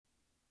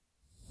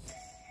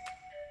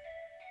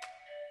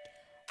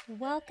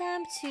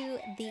Welcome to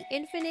the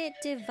Infinite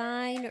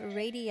Divine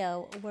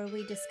Radio, where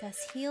we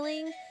discuss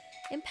healing,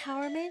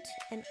 empowerment,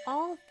 and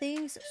all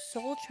things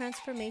soul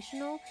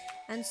transformational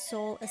and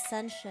soul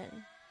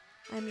ascension.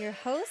 I'm your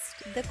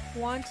host, the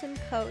Quantum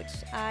Coach,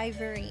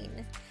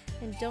 Ivorine.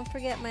 And don't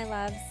forget, my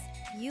loves,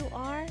 you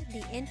are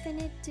the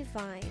Infinite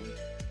Divine.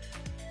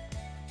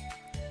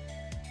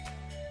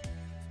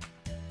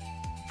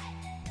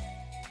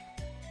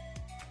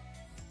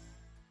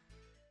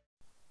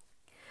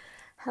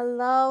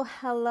 Hello,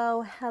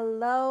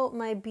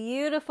 my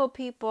beautiful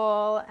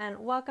people, and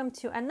welcome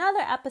to another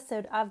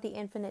episode of the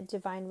Infinite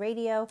Divine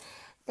Radio.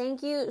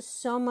 Thank you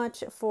so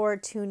much for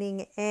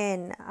tuning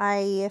in.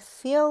 I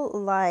feel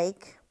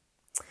like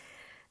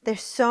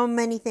there's so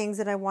many things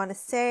that I want to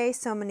say,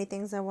 so many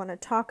things I want to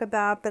talk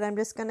about, but I'm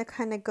just going to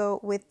kind of go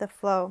with the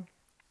flow.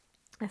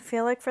 I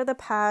feel like for the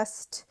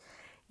past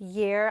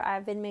year,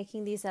 I've been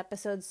making these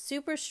episodes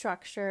super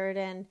structured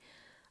and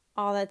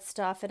all that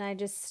stuff, and I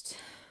just...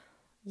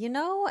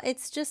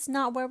 it's just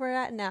not where we're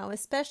at now,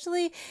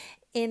 especially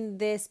in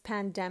this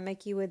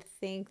pandemic. You would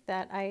think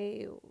that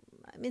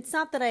it's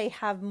not that I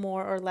have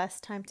more or less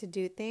time to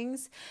do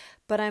things,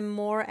 but I'm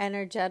more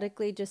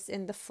energetically just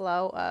in the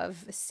flow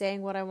of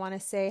saying what I want to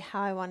say,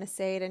 how I want to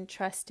say it, and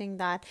trusting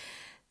that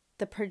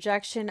the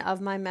projection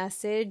of my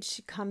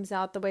message comes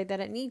out the way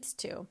that it needs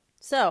to.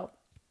 So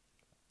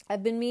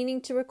I've been meaning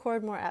to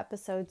record more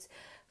episodes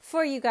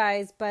for you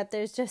guys, but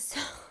there's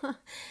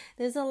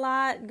a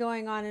lot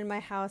going on in my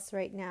house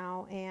right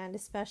now, and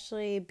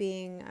especially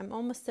I'm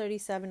almost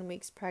 37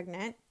 weeks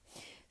pregnant,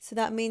 so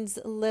that means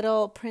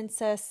little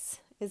princess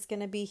is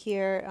gonna be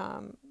here.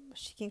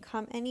 She can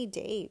come any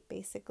day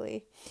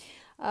basically,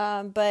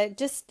 but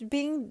just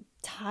being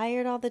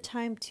tired all the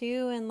time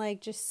too, and like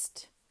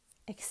just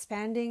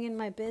expanding in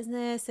my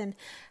business and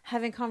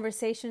having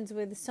conversations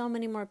with so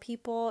many more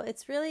people.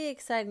 It's really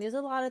exciting. There's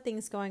a lot of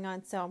things going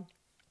on, so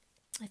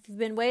if you've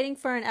been waiting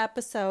for an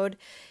episode,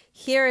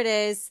 here it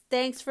is.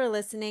 Thanks for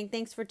listening.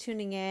 Thanks for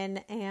tuning in.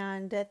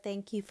 And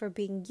thank you for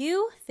being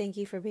you. Thank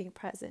you for being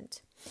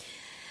present.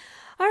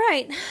 All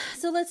right.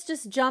 So let's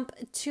just jump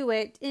to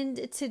it.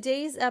 In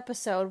today's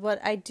episode,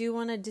 what I do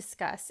want to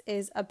discuss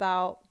is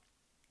about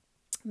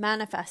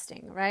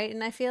manifesting, right?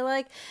 And I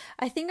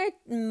think I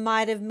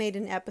might have made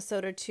an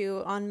episode or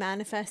two on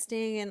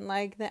manifesting and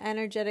like the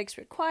energetics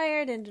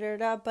required and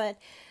but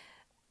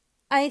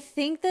I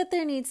think that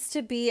there needs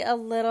to be a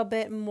little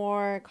bit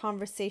more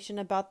conversation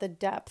about the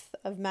depth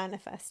of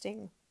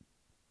manifesting.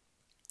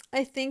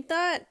 I think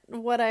that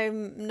what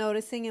I'm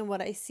noticing and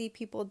what I see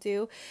people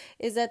do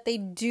is that they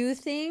do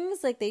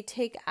things, like they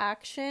take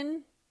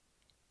action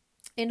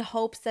in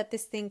hopes that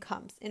this thing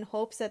comes, in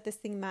hopes that this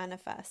thing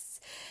manifests.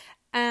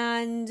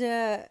 And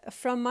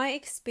from my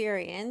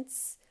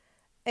experience,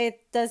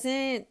 it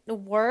doesn't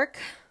work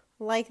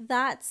like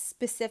that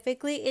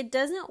specifically. It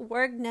doesn't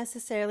work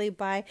necessarily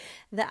by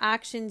the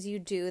actions you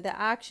do, the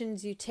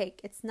actions you take.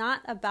 It's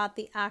not about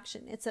the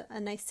action.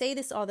 And I say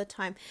this all the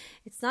time.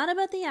 It's not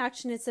about the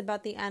action. It's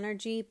about the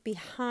energy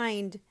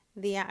behind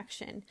the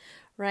action,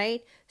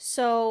 right?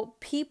 So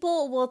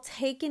people will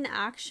take an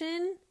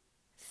action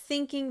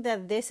thinking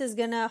that this is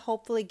going to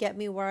hopefully get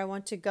me where I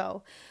want to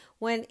go.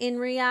 When in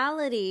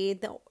reality,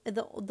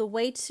 the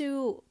way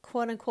to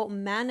quote unquote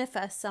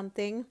manifest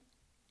something,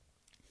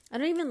 I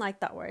don't even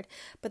like that word,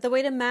 but the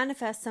way to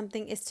manifest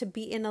something is to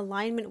be in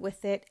alignment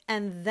with it,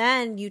 and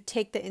then you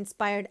take the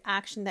inspired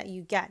action that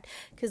you get.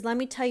 Because let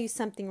me tell you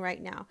something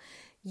right now.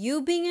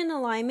 You being in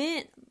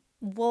alignment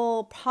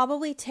will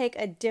probably take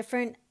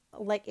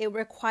it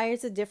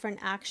requires a different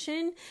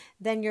action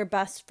than your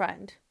best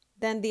friend,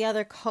 than the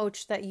other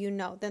coach that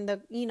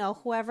than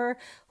whoever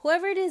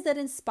it is that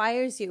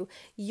inspires you.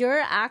 Your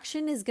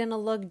action is going to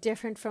look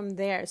different from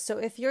theirs. So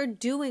if you're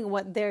doing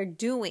what they're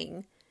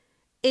doing,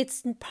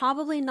 it's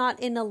probably not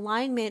in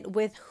alignment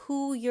with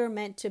who you're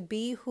meant to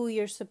be, who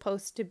you're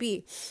supposed to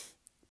be.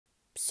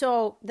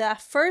 So the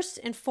first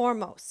and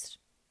foremost,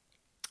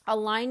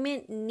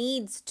 alignment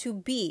needs to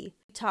be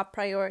top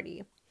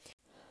priority.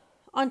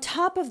 On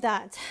top of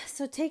that,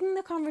 so taking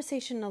the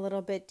conversation a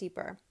little bit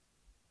deeper,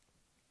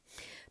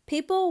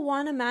 people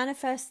want to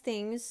manifest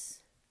things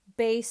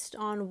based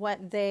on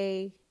what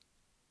they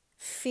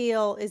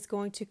feel is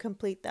going to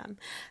complete them,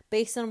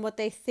 based on what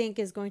they think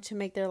is going to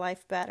make their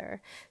life better.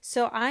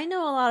 So I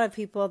know a lot of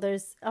people,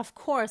 there's, of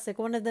course, like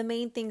one of the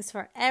main things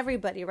for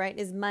everybody, right,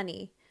 is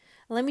money.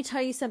 Let me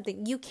tell you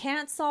something. You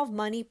can't solve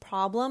money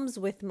problems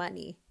with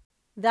money.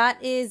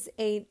 That is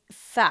a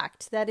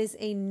fact. That is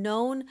a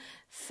known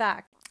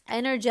fact.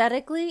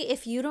 Energetically,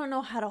 if you don't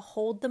know how to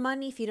hold the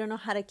money, if you don't know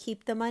how to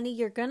keep the money,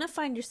 you're going to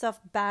find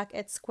yourself back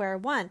at square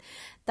one.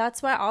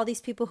 That's why all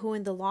these people who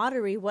win the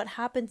lottery, what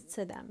happens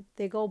to them?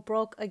 They go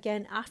broke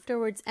again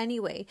afterwards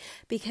anyway,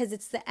 because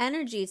it's the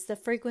energy, it's the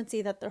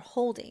frequency that they're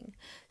holding.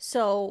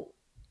 So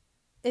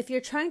if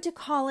you're trying to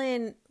call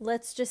in,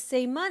 let's just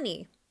say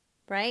money,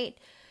 right?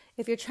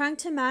 If you're trying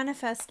to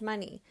manifest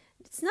money,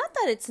 it's not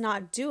that it's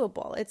not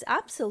doable. It's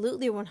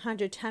absolutely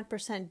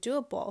 110%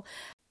 doable,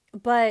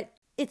 but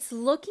it's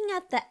looking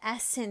at the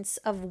essence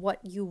of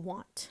what you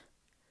want,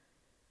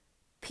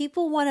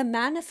 People want to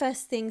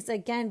manifest things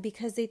again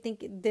because they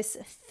think this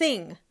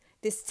thing,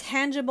 this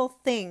tangible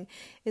thing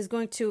is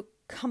going to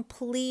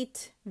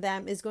complete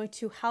them, is going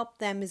to help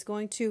them, is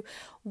going to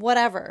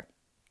whatever.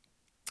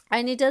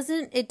 And it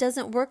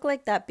doesn't work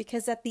like that,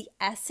 because at the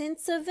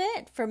essence of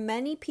it, for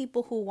many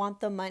people who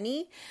want the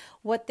money,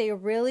 what they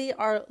really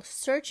are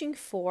searching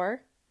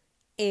for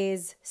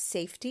is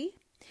safety,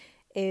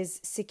 is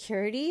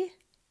security,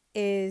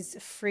 is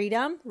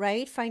freedom,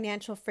 right?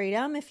 Financial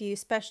freedom.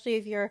 Especially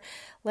if you're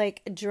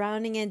like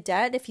drowning in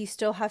debt, if you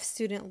still have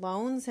student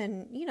loans,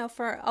 and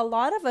for a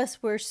lot of us,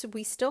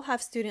 we still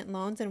have student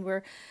loans and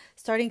we're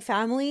starting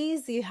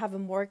families, you have a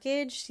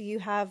mortgage, you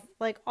have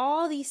like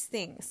all these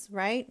things,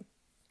 right?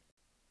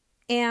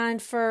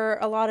 And for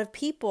a lot of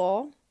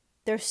people,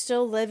 they're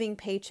still living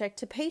paycheck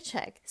to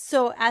paycheck.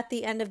 So at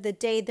the end of the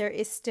day, there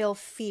is still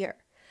fear.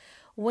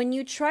 When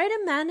you try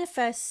to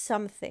manifest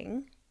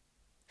something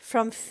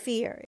from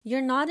fear,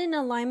 you're not in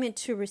alignment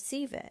to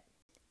receive it.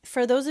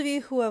 For those of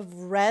you who have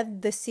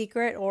read The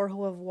Secret or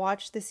who have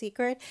watched The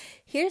Secret,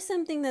 here's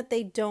something that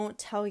they don't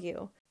tell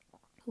you.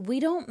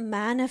 We don't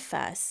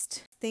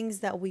manifest things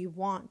that we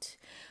want.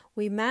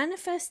 We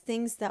manifest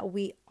things that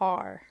we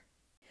are.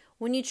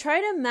 When you try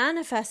to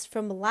manifest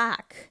from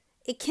lack,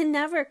 it can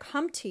never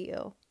come to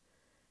you,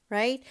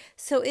 right?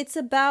 So it's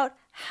about,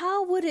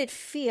 how would it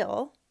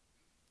feel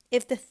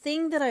if the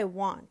thing that I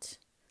want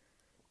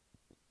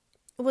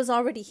was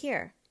already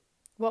here?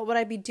 What would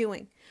I be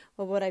doing?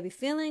 What would I be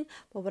feeling?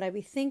 What would I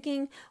be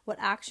thinking? What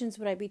actions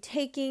would I be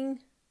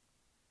taking?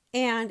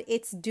 And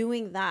it's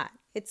doing that.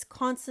 It's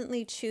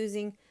constantly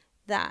choosing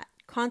that,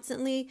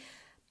 constantly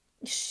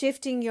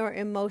shifting your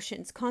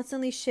emotions,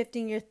 constantly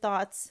shifting your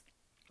thoughts,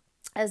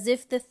 as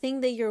if the thing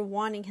that you're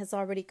wanting has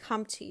already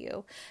come to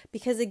you.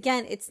 Because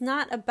again, it's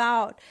not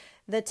about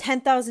the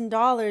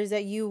 $10,000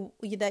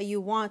 that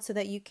you want so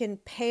that you can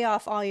pay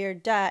off all your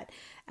debt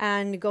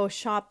and go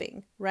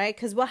shopping, right?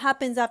 Because what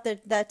happens after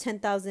that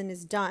 10,000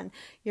 is done?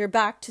 You're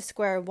back to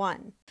square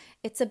one.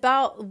 It's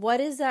about,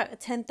 what is that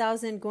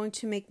 10,000 going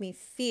to make me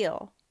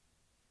feel?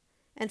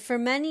 And for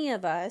many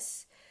of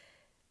us,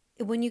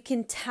 when you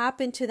can tap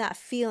into that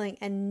feeling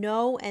and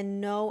know,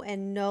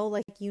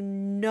 like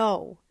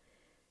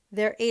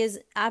there is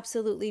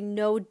absolutely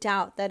no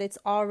doubt that it's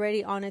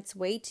already on its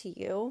way to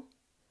you,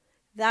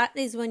 that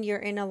is when you're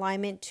in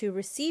alignment to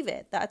receive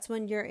it. That's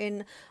when you're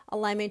in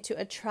alignment to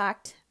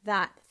attract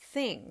that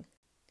thing.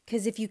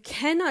 Because if you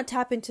cannot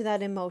tap into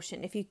that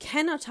emotion, if you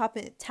cannot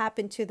tap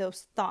into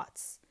those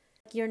thoughts,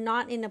 you're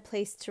not in a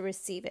place to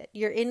receive it.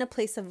 You're in a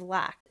place of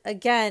lack.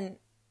 Again,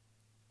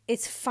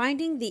 it's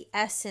finding the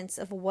essence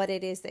of what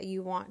it is that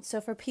you want.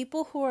 So for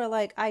people who are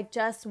like, I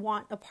just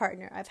want a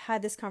partner. I've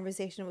had this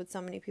conversation with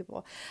so many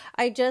people.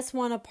 I just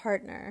want a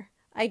partner.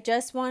 I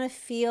just want to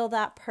feel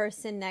that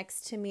person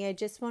next to me. I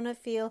just want to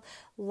feel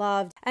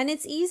loved. And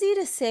it's easy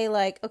to say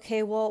like,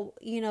 okay, well,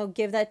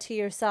 give that to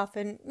yourself.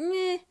 And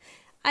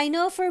I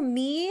know for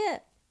me,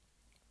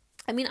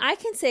 I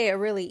can say it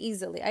really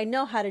easily. I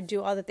know how to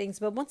do all the things,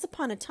 but once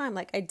upon a time,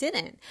 like I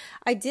didn't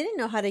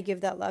know how to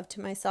give that love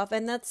to myself.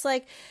 And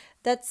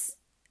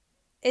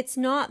it's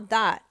not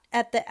that.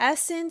 At the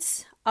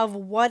essence of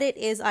what it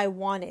is I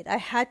wanted, I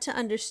had to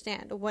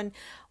understand when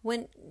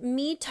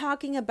me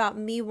talking about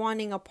me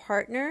wanting a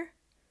partner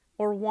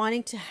or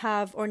wanting to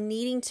have or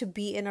needing to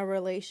be in a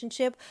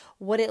relationship,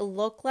 what it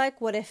looked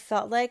like, what it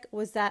felt like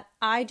was that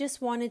I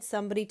just wanted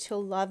somebody to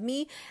love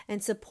me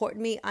and support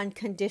me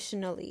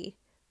unconditionally,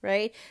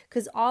 right?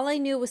 Because all I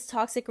knew was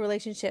toxic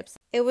relationships.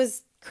 It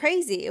was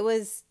crazy.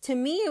 To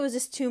me, it was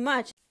just too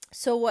much.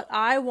 So what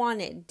I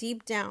wanted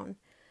deep down,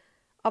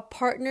 a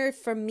partner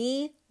for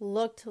me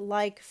looked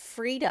like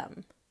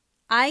freedom.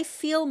 I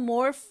feel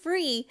more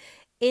free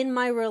in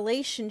my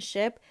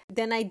relationship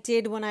than I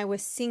did when I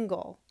was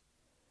single.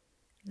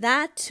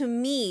 That to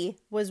me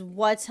was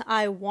what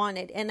I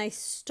wanted. And I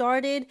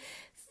started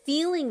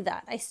feeling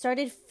that. I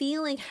started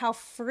feeling how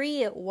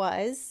free it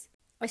was.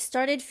 I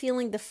started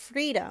feeling the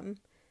freedom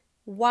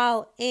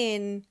while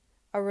in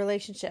a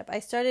relationship.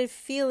 I started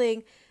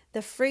feeling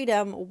the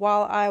freedom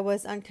while I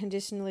was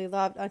unconditionally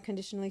loved,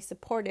 unconditionally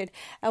supported.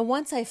 And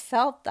once I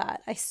felt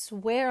that, I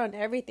swear on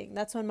everything,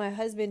 that's when my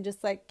husband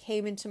just like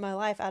came into my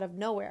life out of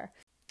nowhere.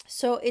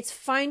 So it's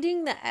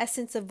finding the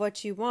essence of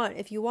what you want.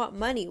 If you want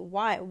money,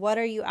 why? What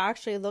are you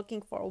actually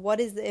looking for? What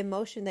is the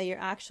emotion that you're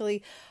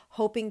actually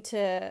hoping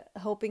to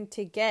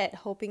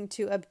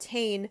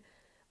obtain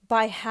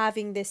by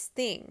having this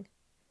thing?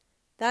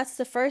 That's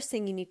the first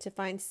thing you need to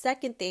find.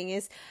 Second thing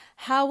is,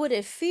 how would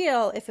it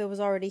feel if it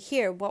was already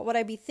here? What would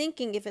I be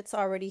thinking if it's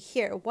already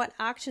here? What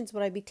actions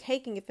would I be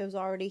taking if it was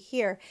already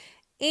here?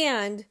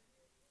 And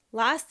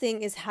last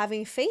thing is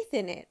having faith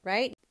in it,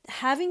 right?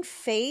 Having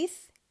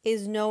faith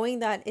is knowing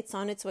that it's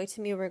on its way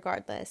to me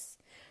regardless,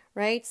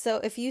 right? So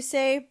if you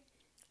say,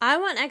 I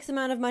want X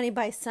amount of money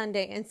by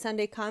Sunday, and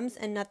Sunday comes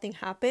and nothing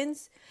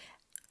happens,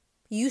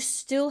 you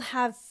still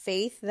have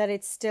faith that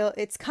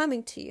it's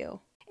coming to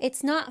you.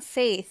 It's not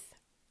faith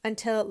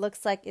until it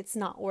looks like it's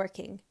not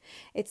working.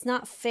 It's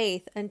not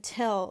faith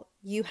until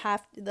you're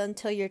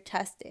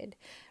tested,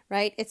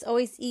 right? It's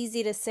always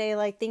easy to say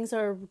like things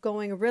are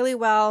going really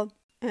well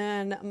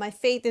and my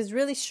faith is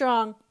really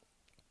strong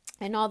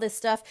and all this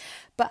stuff.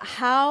 But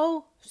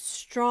how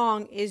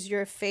strong is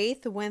your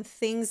faith when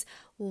things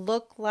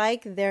look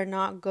like they're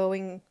not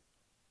going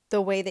the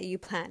way that you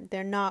planned?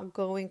 They're not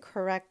going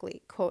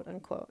correctly, quote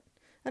unquote.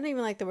 I don't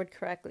even like the word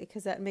correctly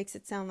because that makes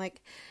it sound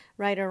like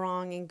right or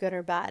wrong and good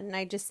or bad. And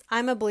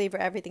I'm a believer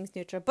everything's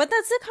neutral. But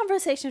that's a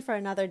conversation for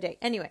another day.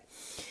 Anyway,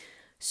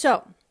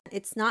 so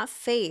it's not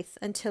faith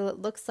until it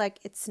looks like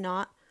it's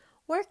not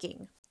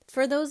working.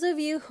 For those of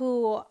you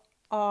who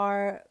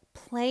are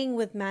playing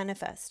with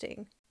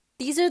manifesting,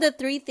 these are the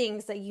 3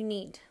 things that you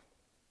need.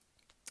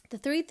 The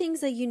 3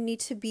 things that you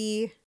need to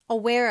be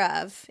aware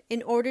of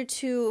in order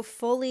to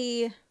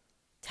fully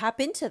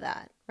tap into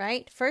that,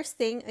 right? First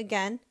thing,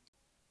 again,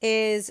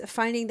 is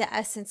finding the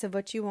essence of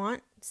what you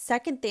want.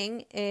 Second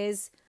thing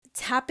is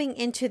tapping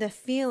into the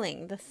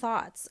feeling, the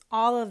thoughts,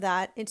 all of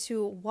that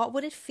into what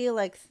would it feel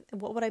like?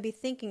 What would I be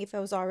thinking if I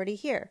was already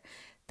here?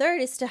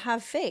 Third is to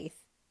have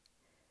faith,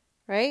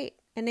 right?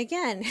 And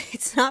again,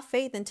 it's not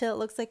faith until it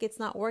looks like it's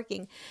not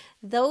working.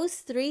 Those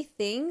 3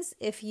 things,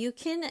 if you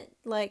can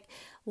like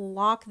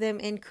lock them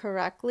in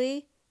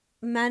correctly,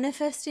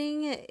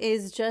 manifesting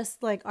is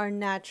just like our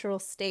natural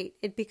state.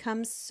 It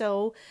becomes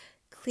so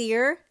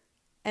clear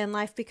and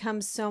life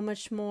becomes so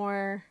much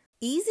more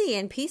easy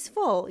and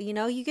peaceful. You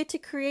know, you get to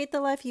create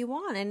the life you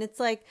want. And it's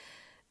like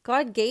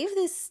God gave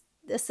this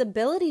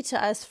ability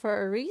to us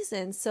for a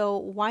reason. So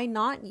why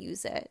not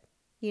use it?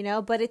 You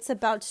know, but it's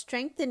about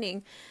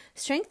strengthening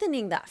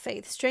that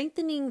faith,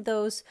 strengthening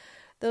the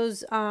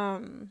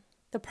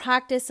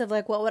practice of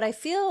like, what would I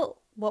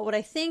feel? What would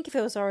I think if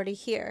it was already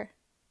here?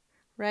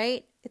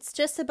 Right? It's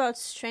just about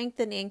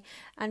strengthening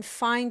and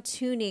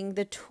fine-tuning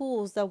the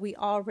tools that we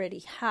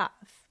already have.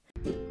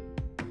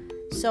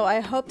 So I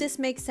hope this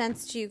makes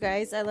sense to you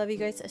guys. I love you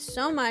guys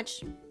so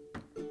much.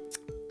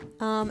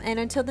 And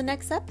until the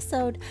next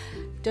episode,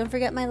 don't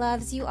forget, my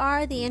loves, you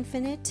are the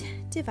infinite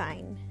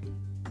divine.